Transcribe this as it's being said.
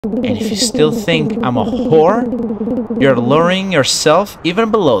And if you still think I'm a whore, you're lowering yourself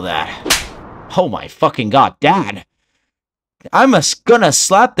even below that. Oh my fucking god, Dad! I'm gonna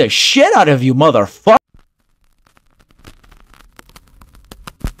slap the shit out of you, motherfucker!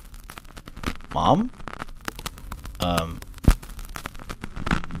 Mom? Mom?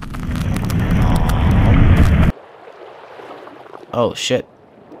 Oh shit.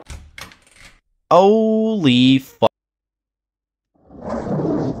 Holy fuck.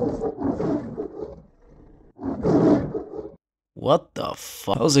 What the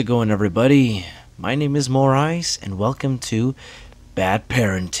fuck? How's it going, everybody? My name is Morais, and welcome to Bad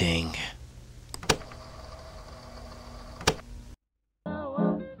Parenting.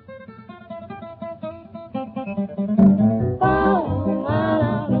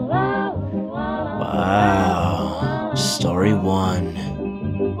 Wow. Story 1.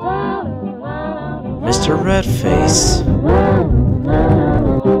 Mr. Redface.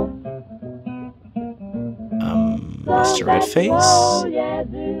 Mr. Redface?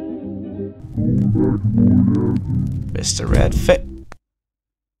 Mr. Redface.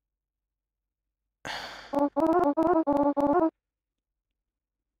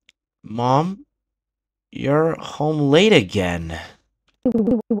 Mom, you're home late again.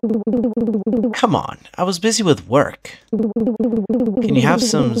 Come on, I was busy with work. Can you have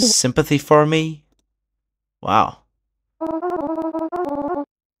some sympathy for me? Wow.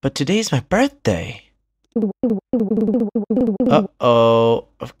 But today's my birthday. Uh-oh,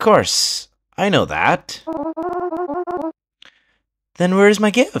 of course. I know that. Then where's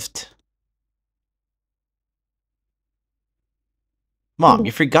my gift? Mom,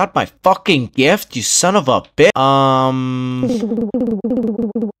 you forgot my fucking gift, you son of a bitch.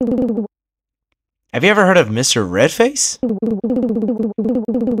 Have you ever heard of Mr. Redface?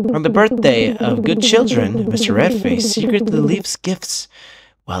 On the birthday of good children, Mr. Redface secretly leaves gifts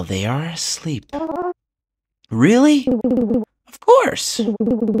while they are asleep. Really? Of course.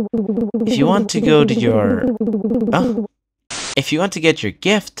 If you want to go to your... If you want to get your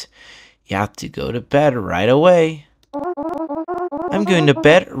gift, you have to go to bed right away. I'm going to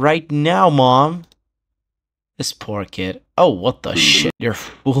bed right now, Mom. This poor kid. Oh, what the shit? You're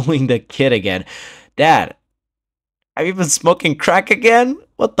fooling the kid again. Dad, have you been smoking crack again?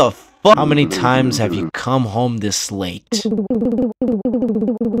 What the fuck? How many times have you come home this late?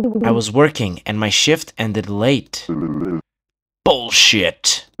 I was working and my shift ended late.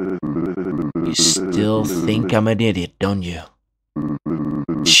 Bullshit. You still think I'm an idiot, don't you?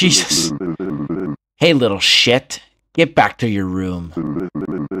 Jesus. Hey, little shit. Get back to your room.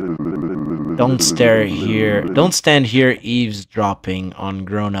 Don't stand here eavesdropping on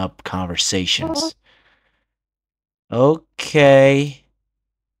grown-up conversations. Okay.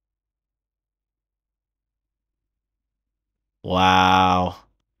 Wow.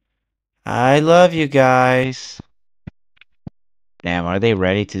 I love you guys. Damn, are they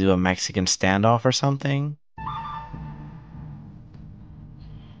ready to do a Mexican standoff or something?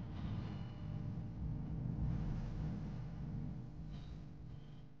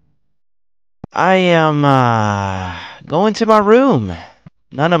 I am, going to my room.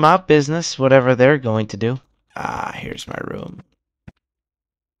 None of my business, whatever they're going to do. Ah, here's my room.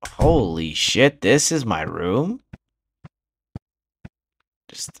 Holy shit, this is my room?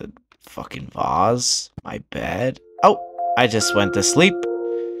 Just a fucking vase, my bed. Oh, I just went to sleep.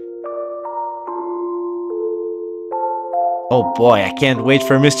 Oh boy, I can't wait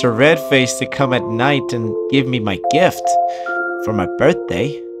for Mr. Redface to come at night and give me my gift for my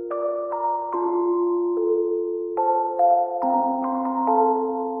birthday.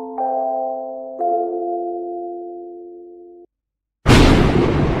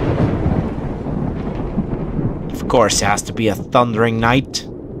 Of course, it has to be a thundering night.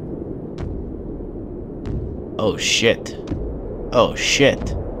 Oh shit. Oh shit.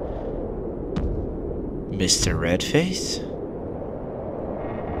 Mr. Redface?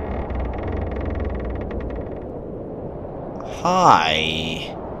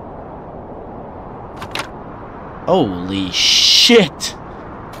 Hi. Holy shit.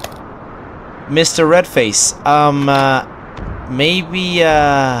 Mr. Redface, maybe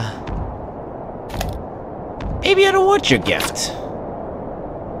I don't want your gift.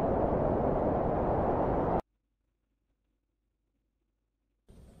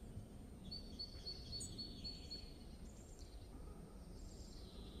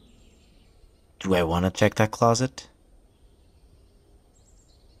 Do I want to check that closet?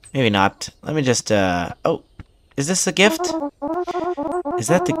 Maybe not. Let me just, oh, is this a gift? Is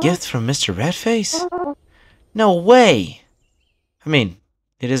that the gift from Mr. Redface? No way! I mean,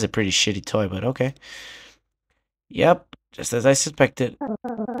 it is a pretty shitty toy, but okay. Yep, just as I suspected.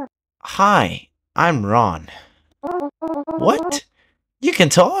 Hi, I'm Ron. What? You can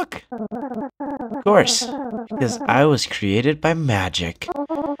talk? Of course, because I was created by magic.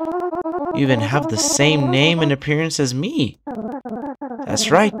 You even have the same name and appearance as me.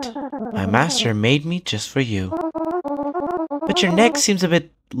 That's right. My master made me just for you. But your neck seems a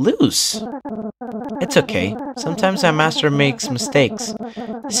bit loose. It's okay. Sometimes my master makes mistakes.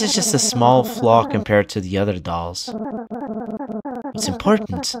 This is just a small flaw compared to the other dolls. What's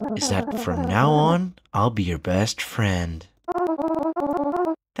important is that from now on, I'll be your best friend.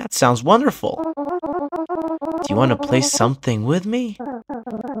 That sounds wonderful. Do you want to play something with me?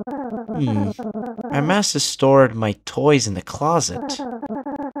 My master stored my toys in the closet.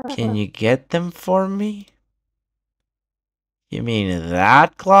 Can you get them for me? You mean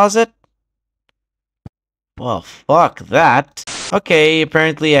that closet? Well, fuck that. Okay,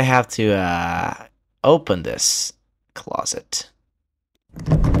 apparently I have to, open this closet.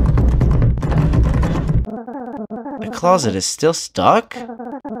 The closet is still stuck?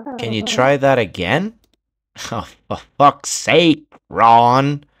 Can you try that again? Oh, for fuck's sake,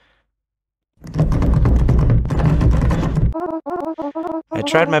 Ron. I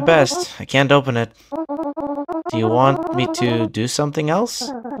tried my best. I can't open it. Do you want me to do something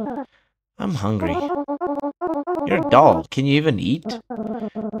else? I'm hungry. You're a doll. Can you even eat?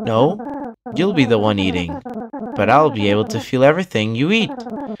 No, you'll be the one eating. But I'll be able to feel everything you eat.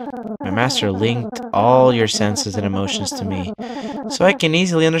 My master linked all your senses and emotions to me, so I can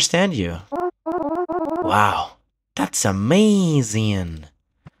easily understand you. Wow, that's amazing.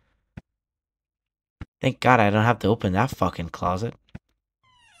 Thank God I don't have to open that fucking closet.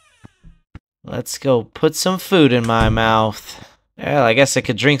 Let's go put some food in my mouth. Well, I guess I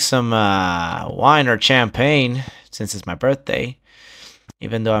could drink some wine or champagne, since it's my birthday.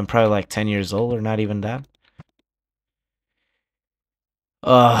 Even though I'm probably like 10 years old, or not even that.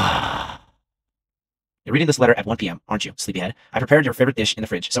 You're reading this letter at 1 p.m., aren't you, sleepyhead? I prepared your favorite dish in the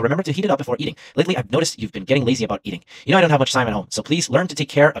fridge, so remember to heat it up before eating. Lately, I've noticed you've been getting lazy about eating. You know I don't have much time at home, so please learn to take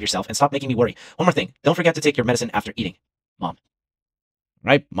care of yourself and stop making me worry. One more thing, don't forget to take your medicine after eating. Mom.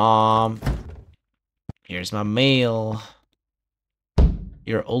 Right, Mom. Here's my meal.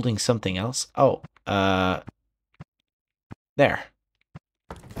 You're holding something else? Oh, there.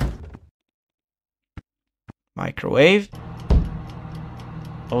 Microwave?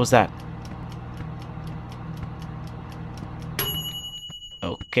 What was that?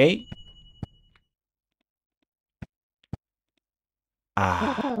 Okay.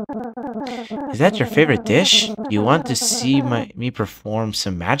 Is that your favorite dish? You want to see me perform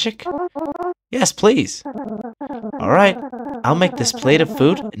some magic? Yes, please. Alright, I'll make this plate of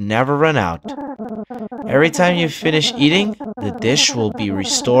food and never run out. Every time you finish eating, the dish will be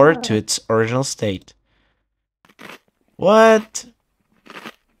restored to its original state. What?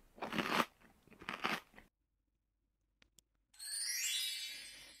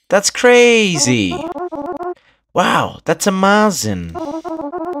 That's crazy! Wow, that's amazing!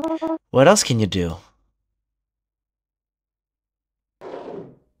 What else can you do?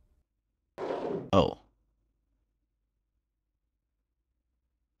 Oh.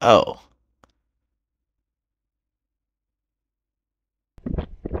 Oh.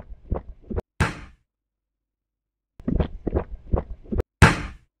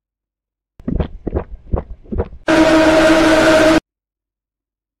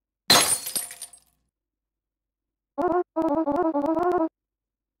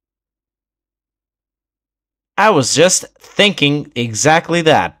 I was just thinking exactly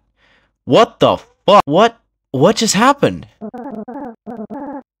that. What the fuck? What just happened?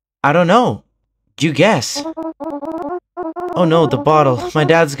 I don't know. You guess. Oh no, the bottle. My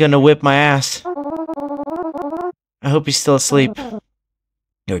dad's gonna whip my ass. I hope he's still asleep.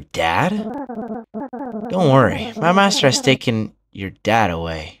 Your dad? Don't worry. My master has taken your dad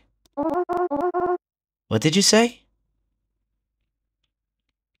away. What did you say?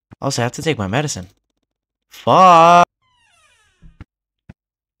 Also, I have to take my medicine. Fuck!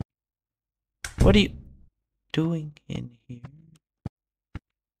 What are you doing in here?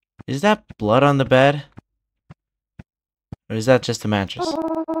 Is that blood on the bed? Or is that just a mattress?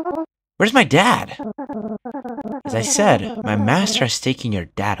 Where's my dad? As I said, my master has taken your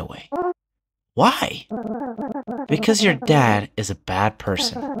dad away. Why? Because your dad is a bad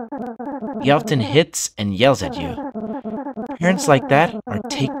person. He often hits and yells at you. Parents like that are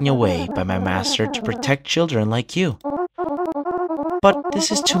taken away by my master to protect children like you. But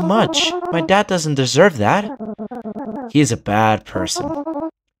this is too much. My dad doesn't deserve that. He is a bad person.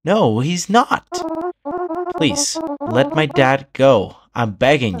 No, he's not. Please, let my dad go. I'm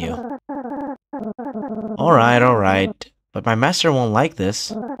begging you. Alright. but my master won't like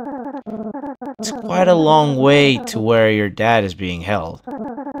this. It's quite a long way to where your dad is being held.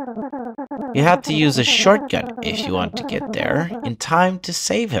 You have to use a shortcut if you want to get there in time to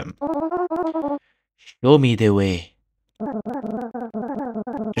save him. Show me the way.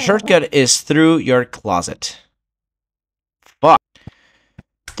 The shortcut is through your closet. Fuck.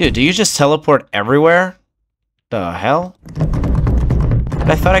 Dude, do you just teleport everywhere? The hell?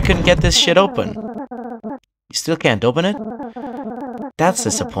 But I thought I couldn't get this shit open. You still can't open it? That's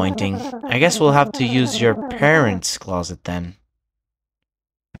disappointing. I guess we'll have to use your parents' closet then.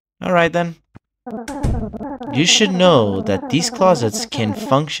 Alright then. You should know that these closets can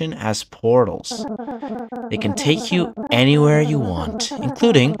function as portals. They can take you anywhere you want,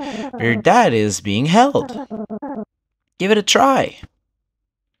 including where your dad is being held. Give it a try.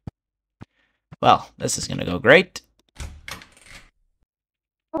 Well, this is gonna go great.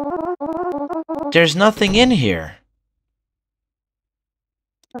 There's nothing in here.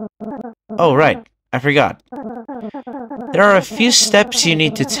 Oh, right. I forgot. There are a few steps you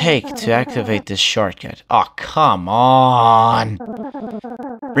need to take to activate this shortcut. Oh, come on!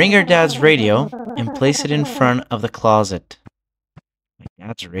 Bring your dad's radio and place it in front of the closet. My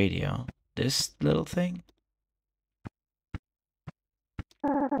dad's radio? This little thing?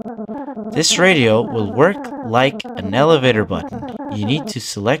 This radio will work like an elevator button. You need to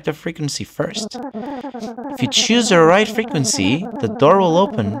select a frequency first. If you choose the right frequency, the door will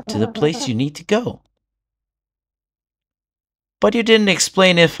open to the place you need to go. But you didn't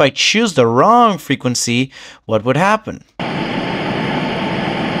explain if I choose the wrong frequency, what would happen.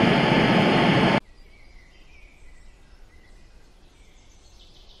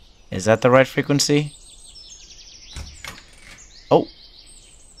 Is that the right frequency? Oh.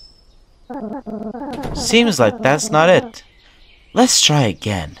 Seems like that's not it. Let's try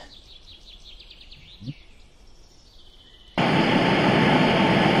again.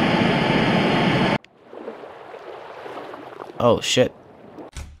 Oh shit.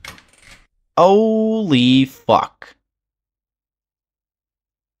 Holy fuck.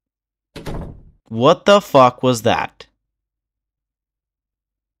 What the fuck was that?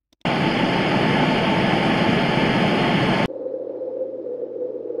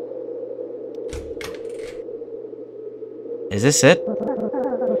 Is this it?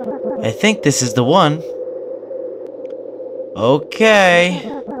 I think this is the one. Okay.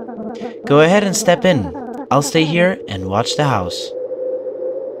 Go ahead and step in. I'll stay here and watch the house.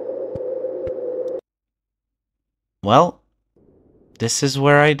 Well, this is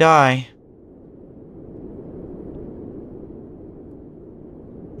where I die.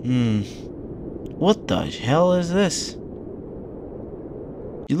 What the hell is this?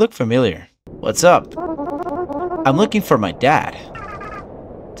 You look familiar. What's up? I'm looking for my dad.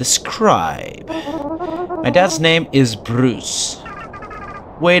 Describe. My dad's name is Bruce.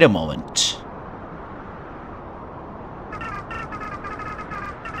 Wait a moment.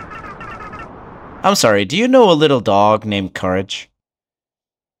 I'm sorry, do you know a little dog named Courage?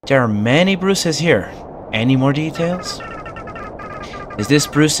 There are many Bruces here. Any more details? Is this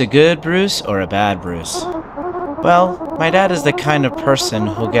Bruce a good Bruce or a bad Bruce? Well, my dad is the kind of person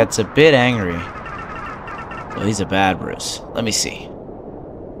who gets a bit angry. So he's a bad Bruce. Let me see.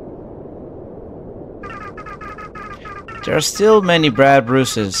 There are still many bad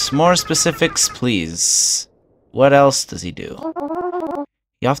Bruces. More specifics, please. What else does he do?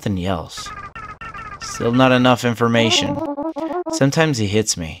 He often yells. Still not enough information. Sometimes he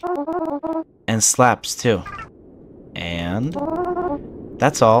hits me. And slaps too. And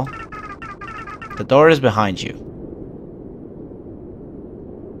that's all. The door is behind you.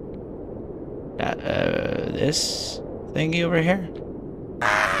 This thingy over here?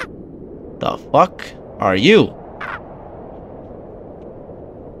 The fuck are you?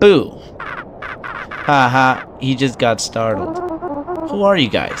 Boo. Haha, he just got startled. Who are you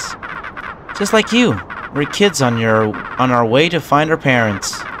guys? Just like you. We're kids on our way to find our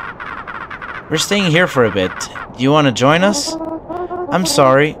parents. We're staying here for a bit. Do you want to join us? I'm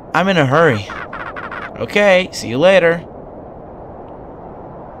sorry, I'm in a hurry. Okay, see you later.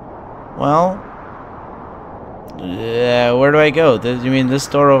 Well, where do I go? You mean this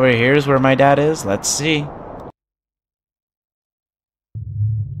door over here is where my dad is? Let's see.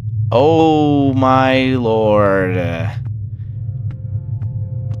 Oh my lord.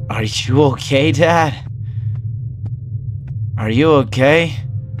 Are you okay, Dad? Are you okay?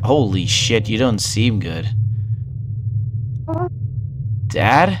 Holy shit, you don't seem good.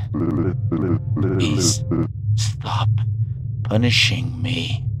 Dad? Please, stop punishing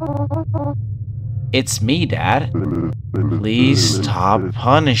me. It's me, Dad. Please stop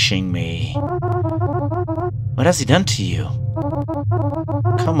punishing me. What has he done to you?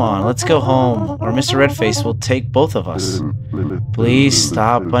 Come on, let's go home, or Mr. Redface will take both of us. Please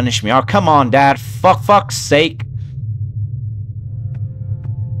stop punishing me. Oh, come on, Dad. Fuck's sake.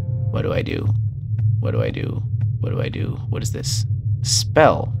 What do I do? What do I do? What do I do? What is this?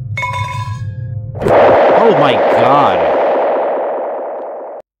 Spell. Oh my god.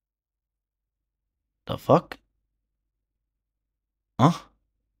 The fuck? Huh?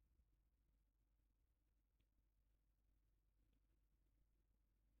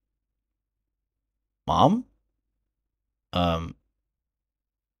 Mom?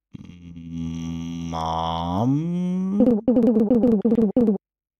 Mom?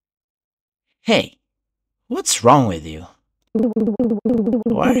 Hey, what's wrong with you?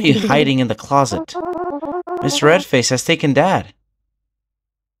 Why are you hiding in the closet? Mr. Redface has taken Dad.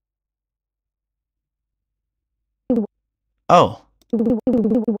 Oh.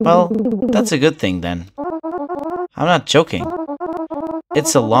 Well, that's a good thing then. I'm not joking.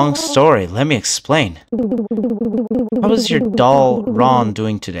 It's a long story. Let me explain. How is your doll, Ron,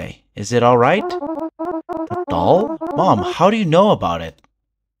 doing today? Is it alright? The doll? Mom, how do you know about it?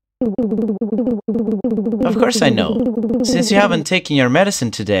 Of course I know. Since you haven't taken your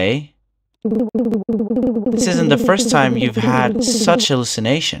medicine today, this isn't the first time you've had such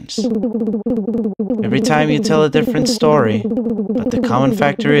hallucinations. Every time you tell a different story, but the common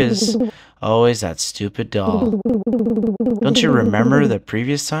factor is always that stupid doll. Don't you remember the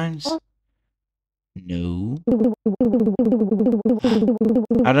previous times? No.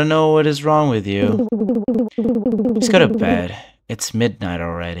 I don't know what is wrong with you. Just go to bed. It's midnight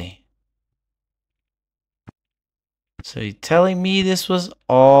already. So you're telling me this was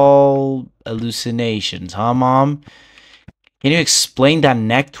all hallucinations, huh, Mom? Can you explain that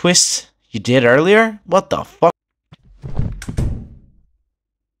neck twist you did earlier? What the fuck?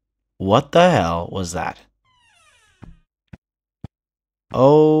 What the hell was that?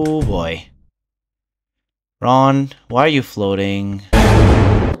 Oh boy. Ron, why are you floating?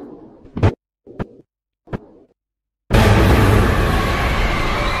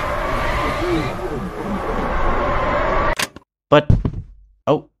 But,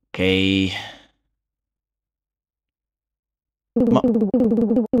 okay.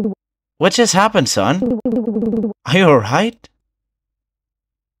 What just happened, son? Are you alright?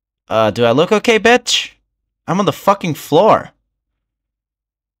 Do I look okay, bitch? I'm on the fucking floor.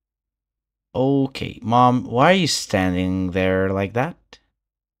 Okay, Mom, why are you standing there like that?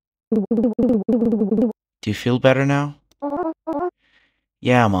 Do you feel better now?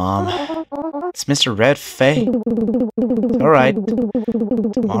 Yeah, Mom. It's Mr. Redface. Alright.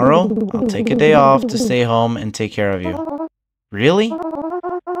 Tomorrow, I'll take a day off to stay home and take care of you. Really?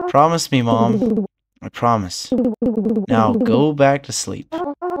 Promise me, Mom. I promise. Now go back to sleep.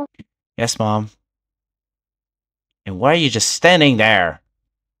 Yes, Mom. And why are you just standing there?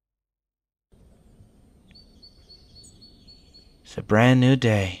 It's a brand new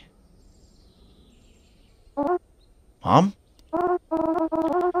day. Mom?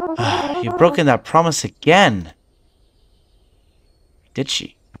 You've broken that promise again. Did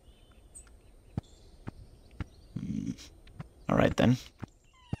she? Alright then.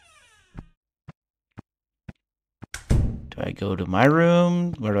 Do I go to my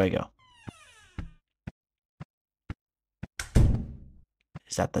room? Where do I go?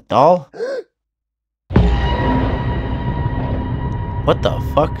 Is that the doll? What the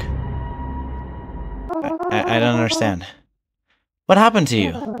fuck? I don't understand. What happened to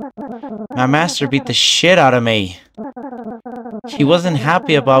you? My master beat the shit out of me. He wasn't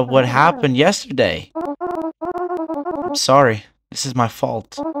happy about what happened yesterday. I'm sorry. This is my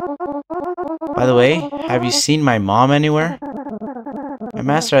fault. By the way, have you seen my mom anywhere? My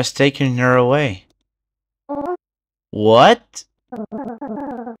master has taken her away. What?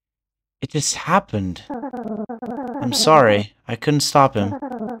 It just happened. I'm sorry. I couldn't stop him.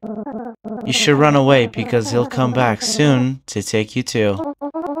 You should run away because he'll come back soon to take you too.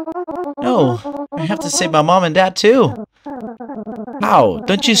 No, I have to save my mom and dad too. How?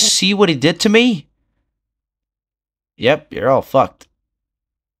 Don't you see what he did to me? Yep, you're all fucked.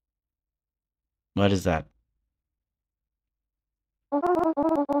 What is that?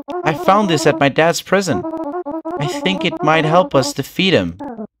 I found this at my dad's prison. I think it might help us defeat him.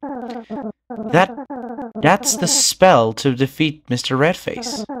 That's the spell to defeat Mr.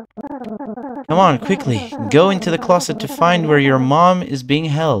 Redface. Come on, quickly. Go into the closet to find where your mom is being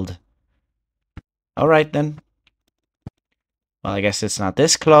held. Alright then. Well, I guess it's not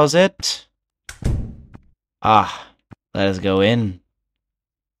this closet. Ah, let us go in.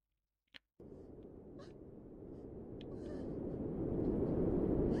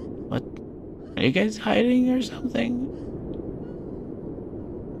 What? Are you guys hiding or something?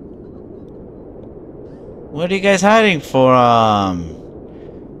 What are you guys hiding for?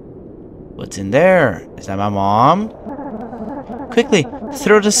 What's in there? Is that my mom? Quickly,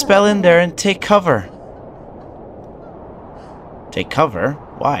 throw the spell in there and take cover. Take cover?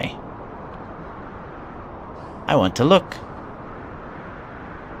 Why? I want to look.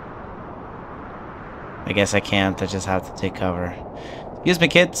 I guess I can't. I just have to take cover. Excuse me,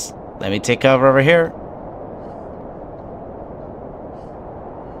 kids. Let me take cover over here.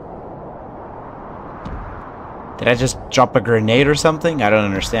 Did I just drop a grenade or something? I don't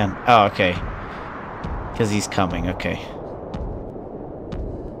understand. Oh, okay. Because he's coming. Okay.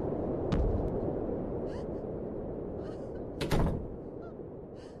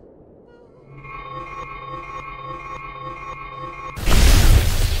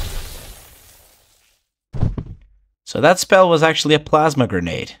 So that spell was actually a plasma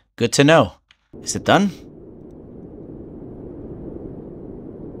grenade. Good to know. Is it done?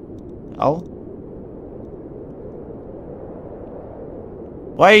 Oh?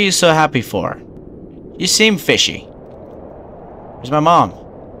 Why are you so happy for? You seem fishy. Where's my mom?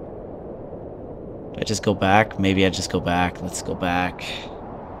 Do I just go back? Maybe I just go back. Let's go back.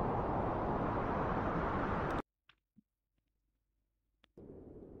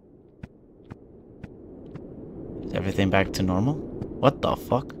 Is everything back to normal? What the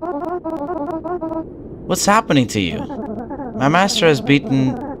fuck? What's happening to you? My master has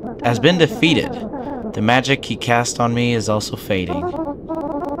been defeated. The magic he cast on me is also fading.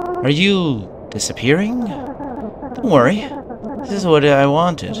 Are you disappearing? Don't worry. This is what I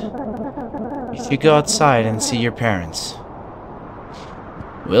wanted. You should go outside and see your parents.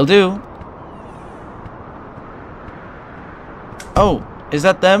 Will do. Oh, is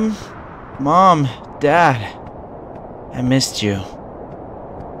that them? Mom, Dad. I missed you.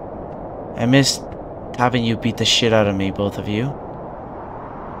 I missed having you beat the shit out of me, both of you.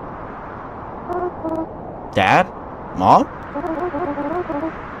 Dad? Mom?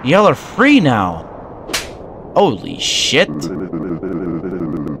 Y'all are free now. Holy shit.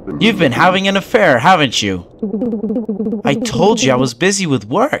 You've been having an affair, haven't you? I told you I was busy with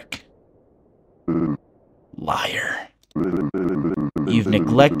work. Liar. You've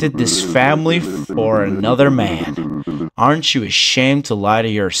neglected this family for another man. Aren't you ashamed to lie to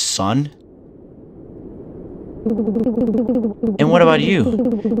your son? And what about you?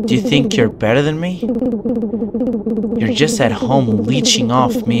 Do you think you're better than me? You're just at home leeching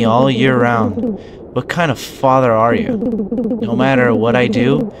off me all year round. What kind of father are you? No matter what I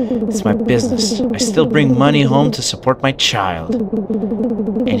do, it's my business. I still bring money home to support my child.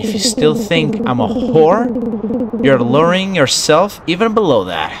 And if you still think I'm a whore, you're lowering yourself even below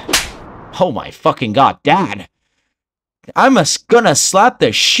that. Oh my fucking god, Dad! I'm gonna slap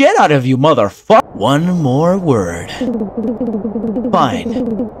the shit out of you, motherfucker! One more word.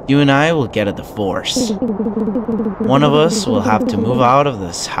 Fine. You and I will get a divorce. One of us will have to move out of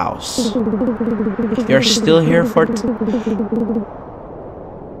this house. If you're still here for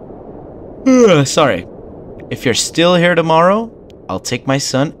sorry. If you're still here tomorrow, I'll take my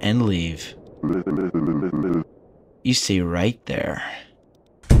son and leave. You stay right there.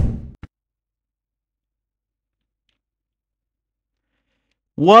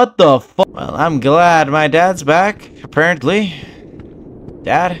 What the fuck? Well, I'm glad my dad's back, apparently.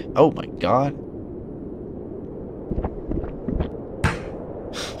 Dad? Oh my god.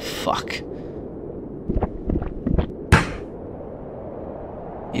 Fuck.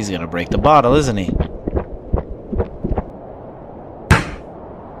 He's gonna break the bottle, isn't he?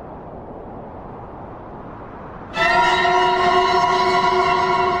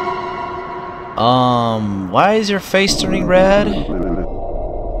 Why is your face turning red?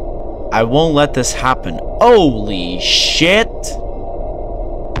 I won't let this happen. Holy shit!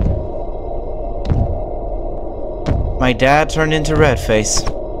 My dad turned into red face.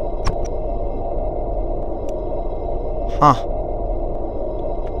 Huh.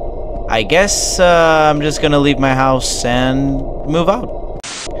 I guess I'm just gonna leave my house and move out.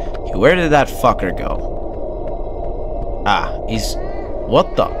 Okay, where did that fucker go? Ah, he's...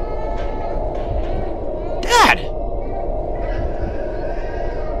 What the... Dad!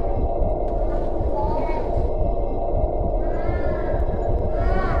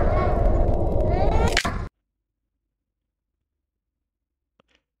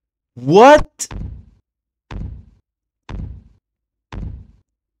 What?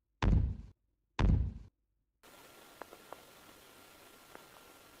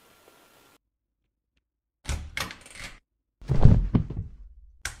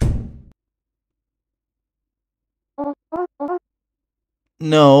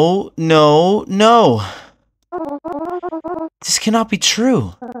 No, no, no. This cannot be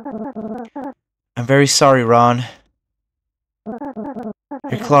true. I'm very sorry, Ron.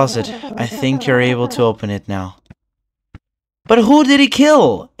 Your closet. I think you're able to open it now. But who did he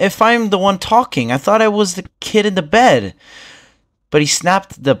kill? If I'm the one talking, I thought I was the kid in the bed. But he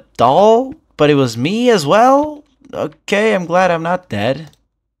snapped the doll? But it was me as well? Okay, I'm glad I'm not dead.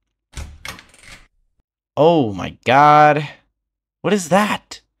 Oh my god. What is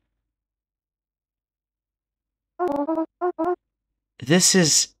that? This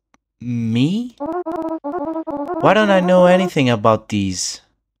is me? Why don't I know anything about these?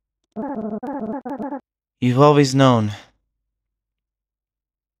 You've always known.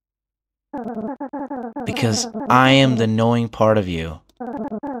 Because I am the knowing part of you.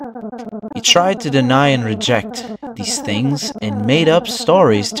 You tried to deny and reject these things and made up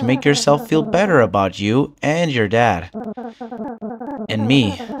stories to make yourself feel better about you and your dad. And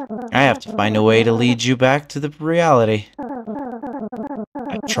me. I have to find a way to lead you back to the reality.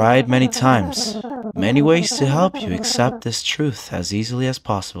 I've tried many times, many ways to help you accept this truth as easily as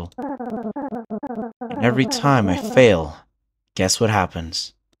possible. And every time I fail, guess what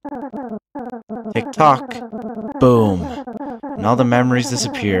happens? Tick-tock. Boom. And all the memories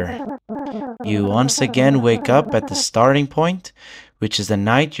disappear. You once again wake up at the starting point, which is the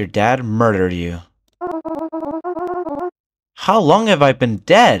night your dad murdered you. How long have I been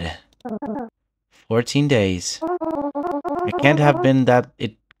dead? 14 days. It can't have been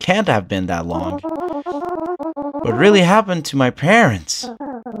that long. What really happened to my parents?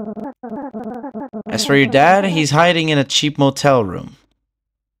 As for your dad, he's hiding in a cheap motel room.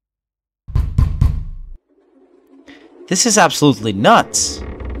 This is absolutely nuts.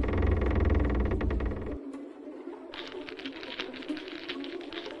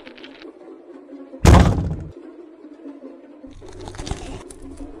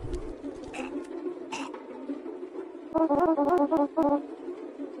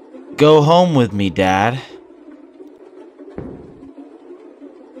 Go home with me, Dad.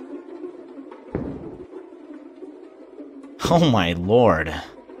 Oh my lord.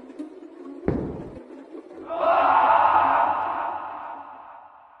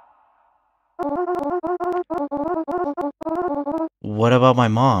 What about my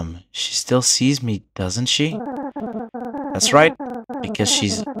mom? She still sees me, doesn't she? That's right, because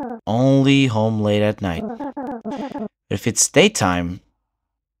she's only home late at night. But if it's daytime...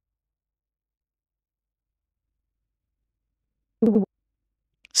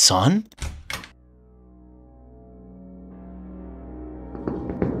 Son?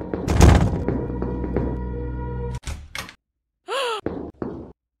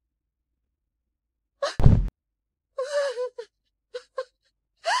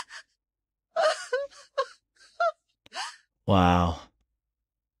 Wow.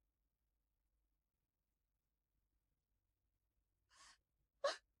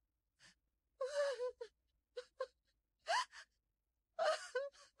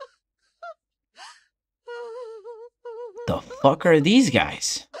 The fuck are these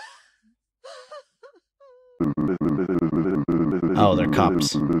guys? Oh, they're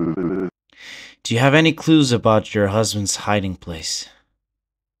cops. Do you have any clues about your husband's hiding place?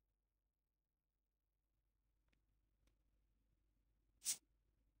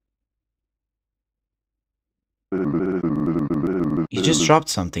 You just dropped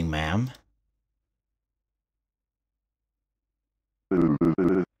something, ma'am.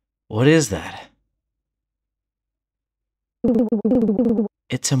 What is that?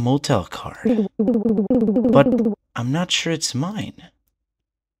 It's a motel card. But I'm not sure it's mine.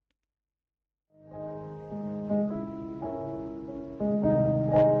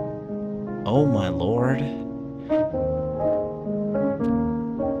 Oh my lord.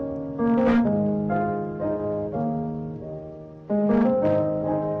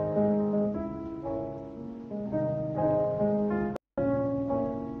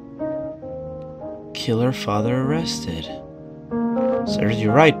 Killer father arrested. Serves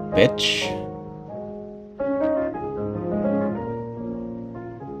you right, bitch.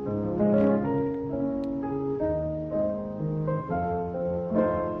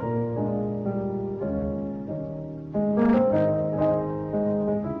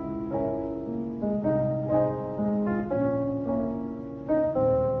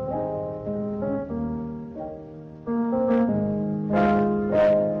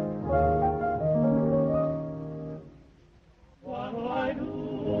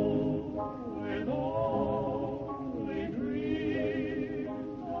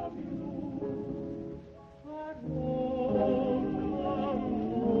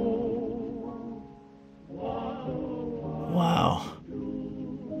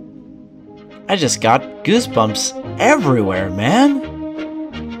 I just got goosebumps everywhere, man.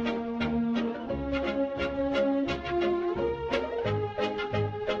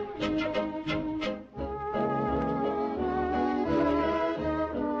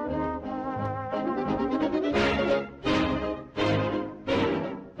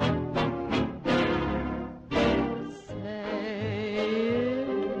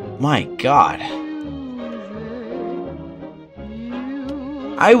 My God.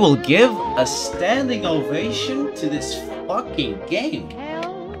 I will give a standing ovation to this fucking game.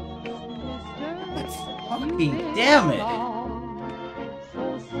 Fucking damn it.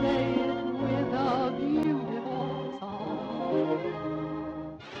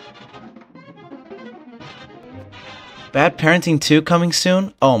 Bad Parenting 2 coming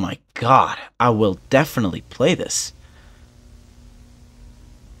soon? Oh my God. I will definitely play this.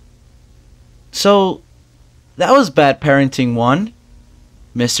 So, that was Bad Parenting 1,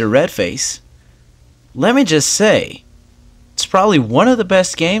 Mr. Redface. Let me just say, it's probably one of the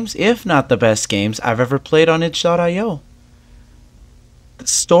best games, if not the best games, I've ever played on itch.io. The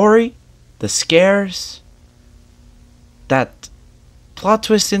story, the scares, that plot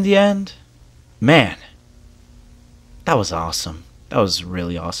twist in the end, man, that was awesome. That was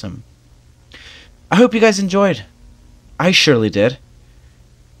really awesome. I hope you guys enjoyed. I surely did.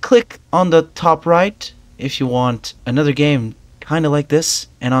 Click on the top right if you want another game kind of like this,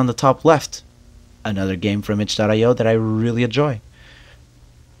 and on the top left, another game from itch.io that I really enjoy.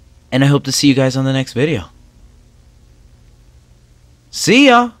 And I hope to see you guys on the next video. See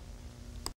ya!